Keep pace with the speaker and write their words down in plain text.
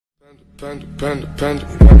Panda.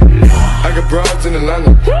 I got broads in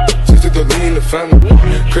Atlanta, just took the lean in the family.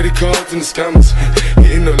 Credit cards and the scammers,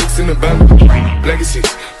 hitting the licks in the band. Legacies,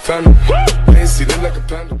 family, fancy, look like a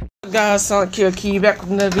panda. Guys, Sonic Killer Key back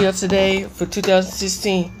with another video today for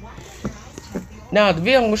 2016. Now, the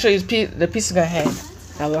video I'm gonna show you is the piece I had.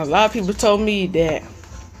 Now, a lot of people told me that.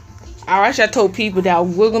 I told people that I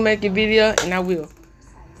was gonna make a video, and I will.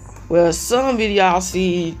 Well, some video I'll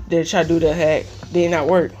see they try to do the hack, did not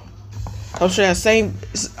work. I'm trying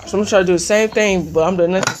to do the same thing, but I'm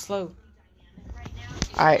doing nothing slow.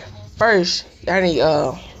 Alright, first, I need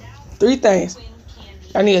 3 things.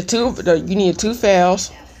 I need you need 2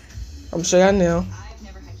 files. I'm gonna show y'all now.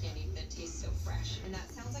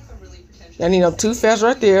 I need 2 files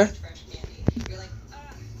right there.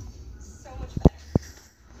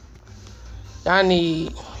 I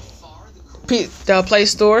need the Play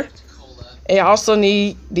Store, and I also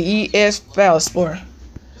need the ES File Explorer.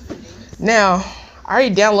 Now, I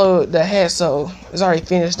already downloaded the hack, so it's already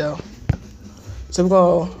finished though. So we're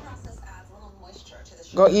gonna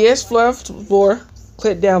go ES File Explorer,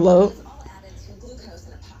 click download,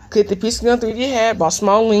 click the PC Gun 3D hack by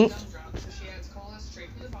small link.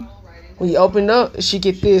 When you open up, it should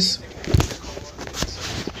get this.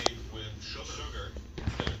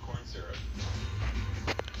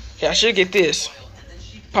 Yeah, I should get this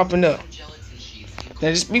popping up. Now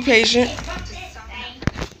just be patient.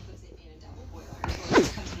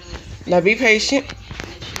 Now be patient.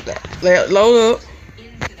 Let it load up.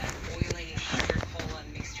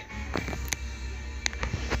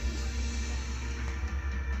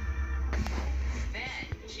 Then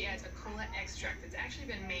she adds a cola extract that's actually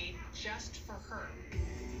been made just for her.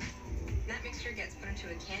 That mixture gets put into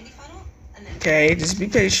a candy funnel and then Okay, just be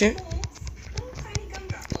patient. tiny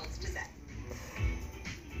gumdrop molds to set.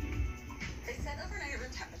 They set overnight at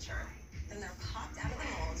room temperature, then they're popped out of the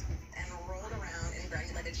mold and rolled around in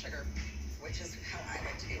granulated sugar, which is how I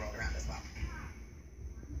like to be rolled around as well.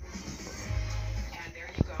 And there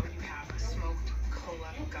you go, you have a smoked cola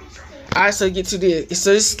gumdrop. Alright, so get to this.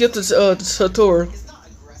 So just skip the tutorial.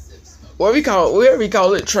 Whatever we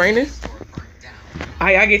call it, training.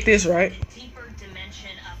 I get this right. Deeper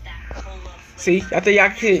dimension of that cola flavor. See, I think y'all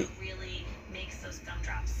could. Really makes those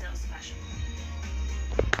gumdrops so special.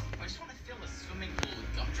 I just want to fill a swimming pool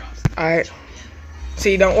with gumdrops. Alright.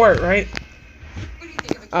 See, it don't work, right?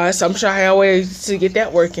 Alright, so I'm showing you how ways to get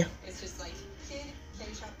that working. It's just like kid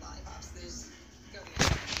candy shop lollipops. There's go get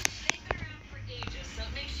it. They've been around for ages, so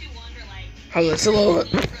it makes you wonder like Hold on, it's a little.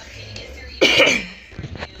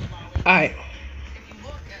 Alright.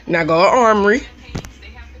 Now go to Armory.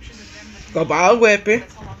 Go buy a weapon.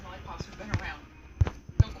 That's how long lollipops have been around.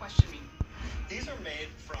 Don't question me. These are made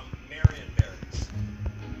from Marion berries.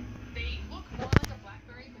 They look more like a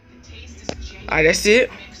blackberry, but the taste is genuine. Alright, that's it.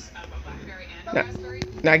 Mix of a blackberry and a raspberry.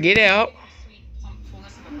 Now get out. Sweet plump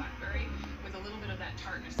fullness of a blackberry with a little bit of that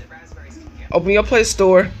tartness that raspberries can give. Open your Play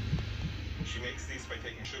Store. She makes these by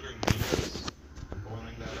taking sugar and glucose,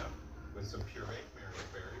 boiling that up with some pureed Marion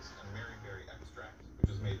berries and Marion berry extract,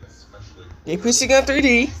 which is made especially. Get PC Gun 3D.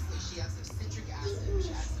 She adds some citric acid, which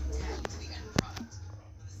adds some tang to the end product.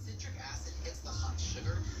 When the citric acid hits the hot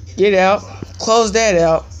sugar, it Get out. Close that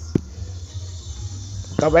out.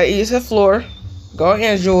 Go back to ESF floor. Go to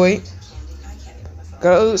Android.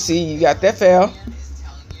 Go see you got that file. is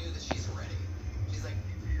telling you that she's ready. She's like,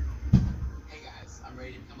 hey guys, I'm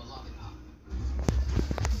ready to become a lollipop.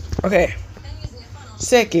 Okay.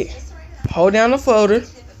 Second, hold down the folder.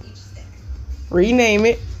 Rename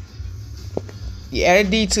it. You add a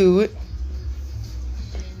D to it.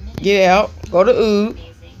 Get out. Go to OOD.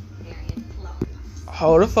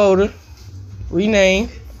 Hold the folder. Rename.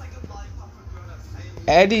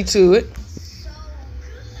 Add D to it.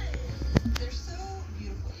 They're so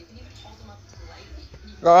beautiful. You can even hold them up to the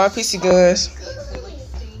light. Go out PC Guns. They're like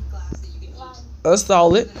stained glass that you can eat.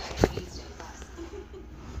 Install it. Stained glass.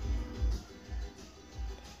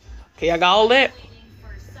 Okay, I got all that. Waiting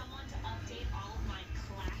for someone to update all of my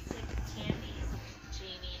classic candies.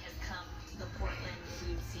 Jamie has come to the Portland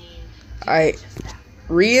food scene. Alright. Just that.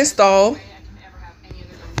 Reinstall. I can ever have any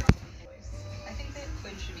other gumdrop in the place. I think that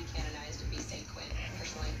Quinn should be canonized to be Saint Quinn.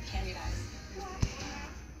 Personally, candy dies.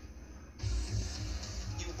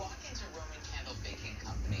 You walk into Roman Candle Baking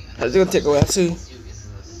Company and That's gonna take a while too. is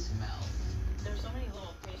the smell. There's so many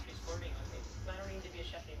little pastry squirting on things. I don't need to be a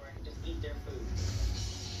chef anymore. I can just eat their food.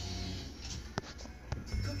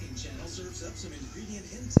 Cooking Channel serves up some ingredient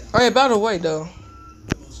intel. Oh yeah, by the way though,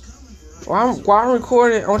 The most common variety while I'm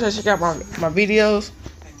recording, I want you to check out my videos.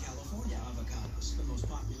 and California avocados, the most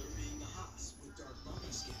popular being the Haas with dark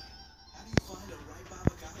bumpy skin. How do you find a ripe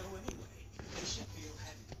avocado anyway? They should feel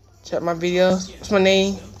heavy. Check my videos. What's my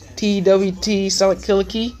name? TWT Silent Killer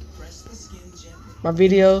Key. My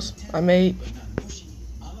videos I made.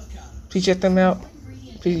 Please check them out.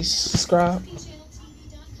 Please subscribe.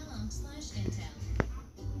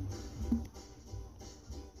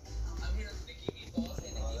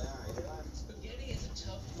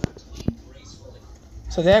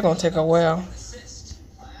 So they're gonna take a while. I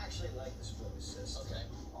actually like the split assist. Okay.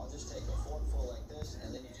 I'll just take a forkful like this,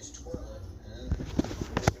 and then you just twirl it, and I'm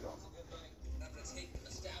gonna take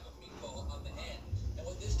a stab of meatball on the end, and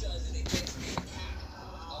what this does is it gets me the cap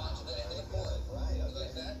onto the end of the fork. Right. You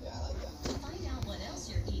like that? Yeah, I like that. To find out what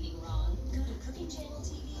else you're eating wrong, go to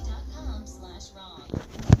cookingchanneltv.com/wrong.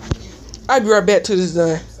 I'll be right back till this is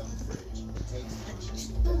done.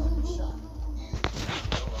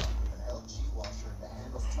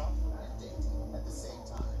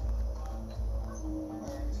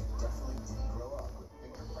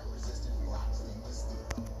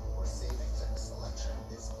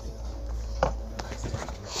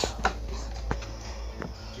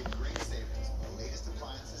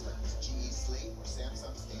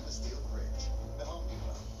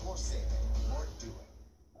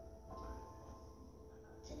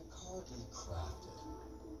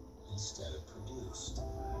 Instead of produced,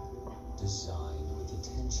 designed with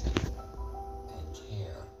attention and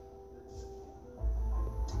care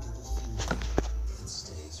to give a feeling that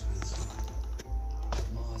stays with you.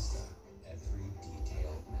 At Mazda, every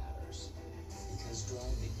detail matters because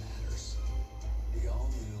driving matters. The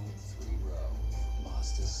all-new 3-row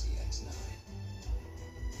Mazda CX-9.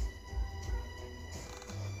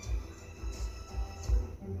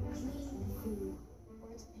 Clean food.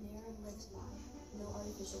 Words Panera lives by. No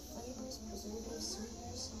artificial flavors, preservatives,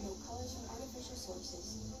 sweeteners, no colors from artificial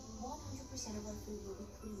sources. 100% of our food will be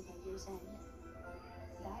clean by year's end.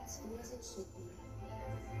 That's food as it should be.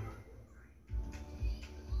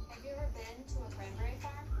 Have you ever been to a cranberry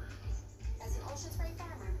farm? As an Ocean Spray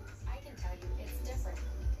farmer, I can tell you it's different.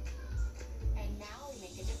 And now we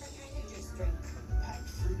make a different kind of juice drink.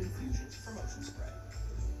 Packed fruit infusions from Ocean Spray.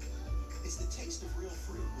 It's the taste of real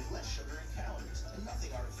fruit with less sugar and calories and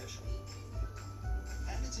nothing artificial.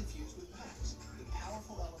 And it's infused with packs, the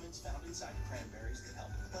powerful elements found inside cranberries that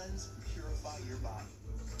help cleanse and purify your body.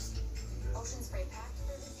 Ocean Spray packed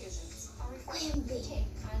fruit infusions are refreshing take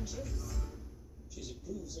on juice. Cheesy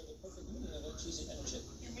proves they're the perfect union of a cheesy and a chip.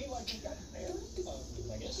 You mean like you got married?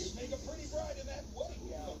 I guess. You make a pretty bride in that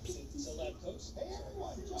wedding gown. It's a lab coat. Hey,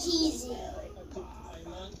 everyone. Cheesy. You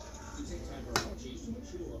take time for our cheese to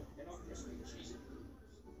mature. They're not just cheesy.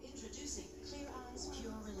 Introducing Clear Eyes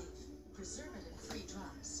Pure Relief. Preservative-free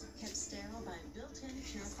drops kept sterile by built-in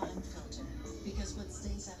purifying filter. Because what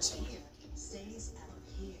stays out of here stays out of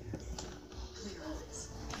here. Clear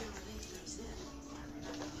Eyes. Pure relief goes in and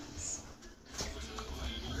never leaves.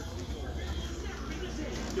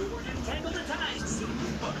 Tangle the ties.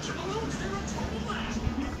 Bunch of balloons, they're a total blast.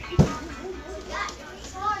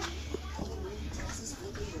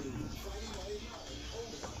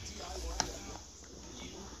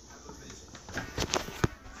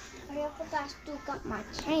 I forgot to got my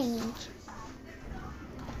change.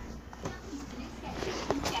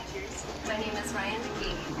 My name is Ryan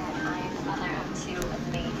McGee, and I'm the mother of 2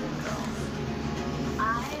 amazing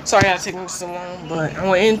girls. Sorry I taking so long, but I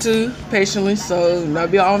went into patiently, so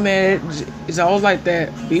not be all mad. It's always like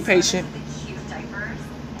that. Be patient.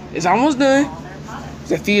 It's almost done.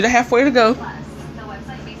 There's a few halfway to go. Plus, the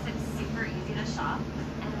website makes it super easy to shop,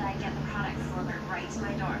 and I get the products delivered right to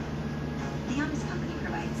my door. The Honest Company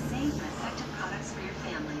provides safe and effective products for your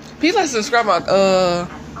family. Please like, subscribe my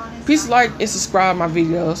please like and subscribe my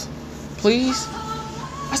videos, please.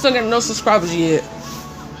 I still got no subscribers yet.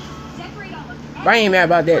 But I ain't mad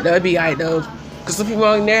about that though. It'd be alright though, cause some people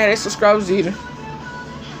ain't there, they subscribers either.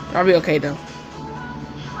 I'll be okay though.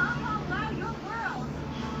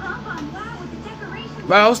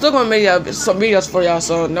 But I was still gonna make some videos for y'all,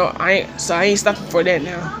 so no, I ain't stopping for that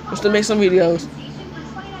now. I'm still make some videos.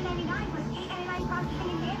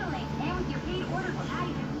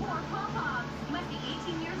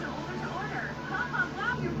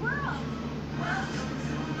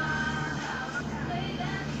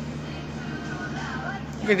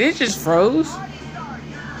 Okay, this just froze.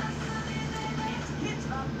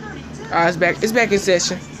 Alright, it's back. It's back in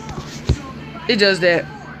session. It does that.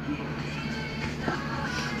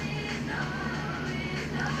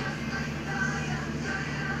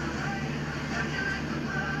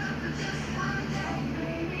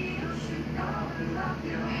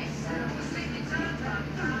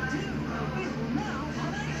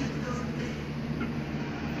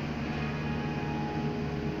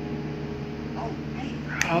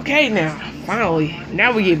 Okay, now Finally,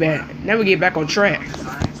 now we get back on track.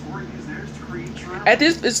 At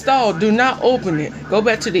this install, do not open it. Go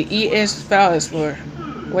back to the ES File Explorer.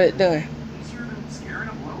 When it's done.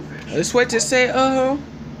 Let's wait to say done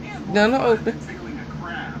to open.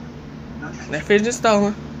 Now finish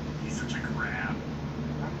installing.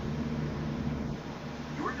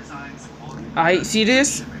 Alright, see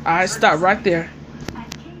this? Alright, stop right there.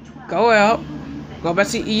 Go out. Go back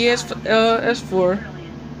to ES S4.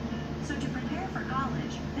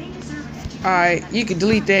 Alright, you can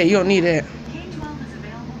delete that. You don't need that.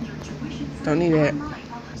 Don't need that.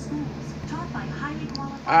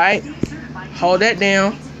 Alright, hold that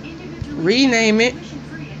down. Rename it.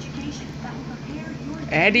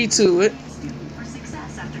 Add it to it.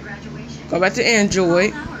 Go back to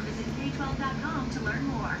Android.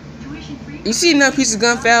 You see another piece of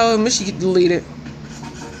gun file, make sure you delete it.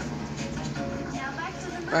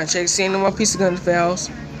 Alright, check see no more piece of gun files.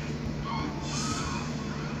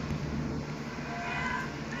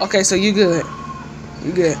 Okay, so you good.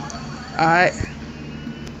 You good. Alright.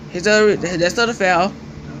 Here's that's the other file.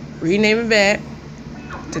 Rename it back.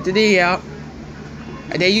 Take the D out.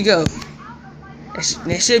 And there you go.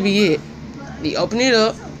 That should be it. You open it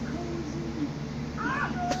up.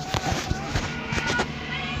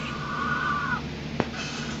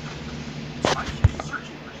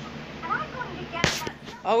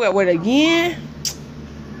 Oh, we gotta wait again.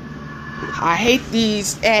 I hate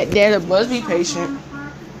these ad data. Must be patient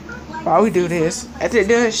while we do this. After it's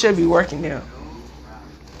done, it should be working now.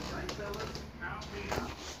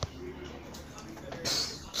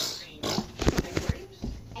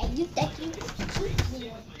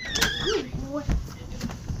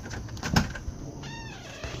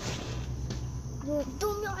 You're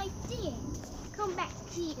dumb like this. Come back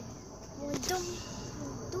here. You're dumb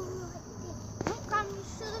like this. Don't call me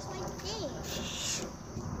sis like this.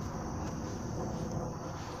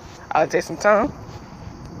 I'll take some time.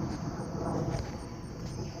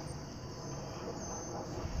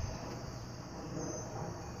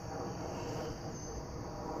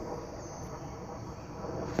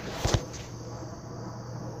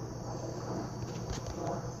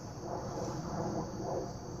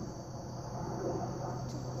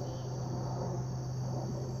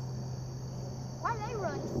 Why they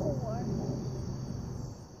run for?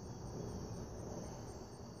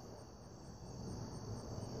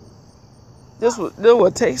 This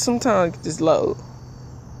will take some time to get this load.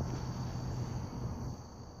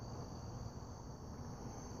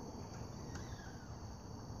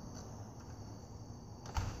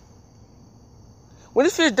 When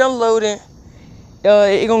this fish done loading,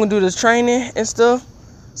 it gonna do the training and stuff.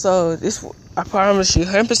 So this, I promise you,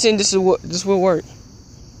 100% this will work.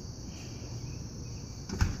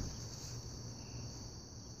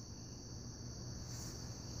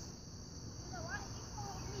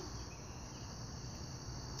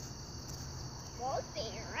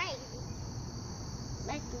 Right.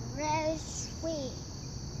 Like very sweet.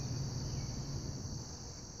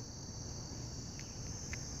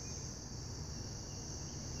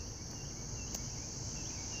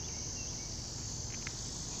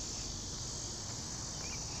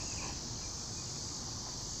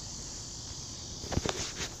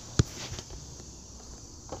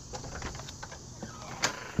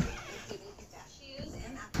 Pistachios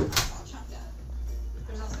and apples all chopped up.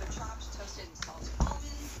 There's also chopped, toasted, salted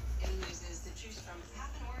almonds, and uses the juice from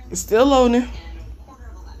half an orange It's still loading. and a quarter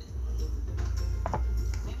of a lemon.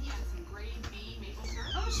 Then he adds some grade B maple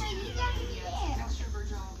syrup. Oh, so you got He it adds there. extra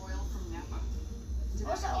virgin olive oil from Napa. To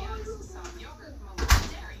Oh, so that, he all adds you- some yogurt from a local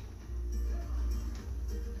dairy.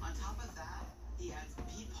 On top of that, he adds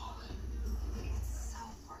bee pollen. It's so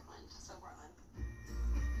Portland. So Portland.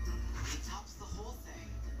 He tops the whole thing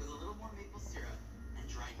with a little more maple syrup and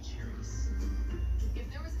dried cherries. If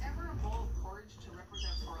there was ever a bowl of porridge to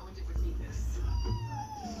represent Portland, it would be this.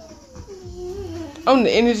 I'm gonna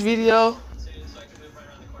end this video.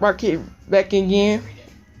 Mark it back again.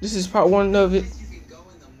 This is part 1 of it. You could go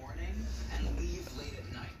in the morning and leave late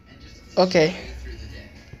at night and just Okay. through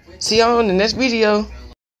the day. See y'all in the next video.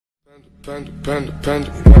 Panda, panda,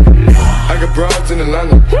 panda, panda. I got broads in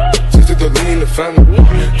Atlanta, just to throw me in the family.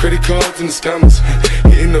 Credit cards and the scammers,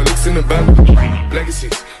 hitting the licks in the band.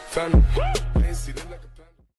 Legacies, family.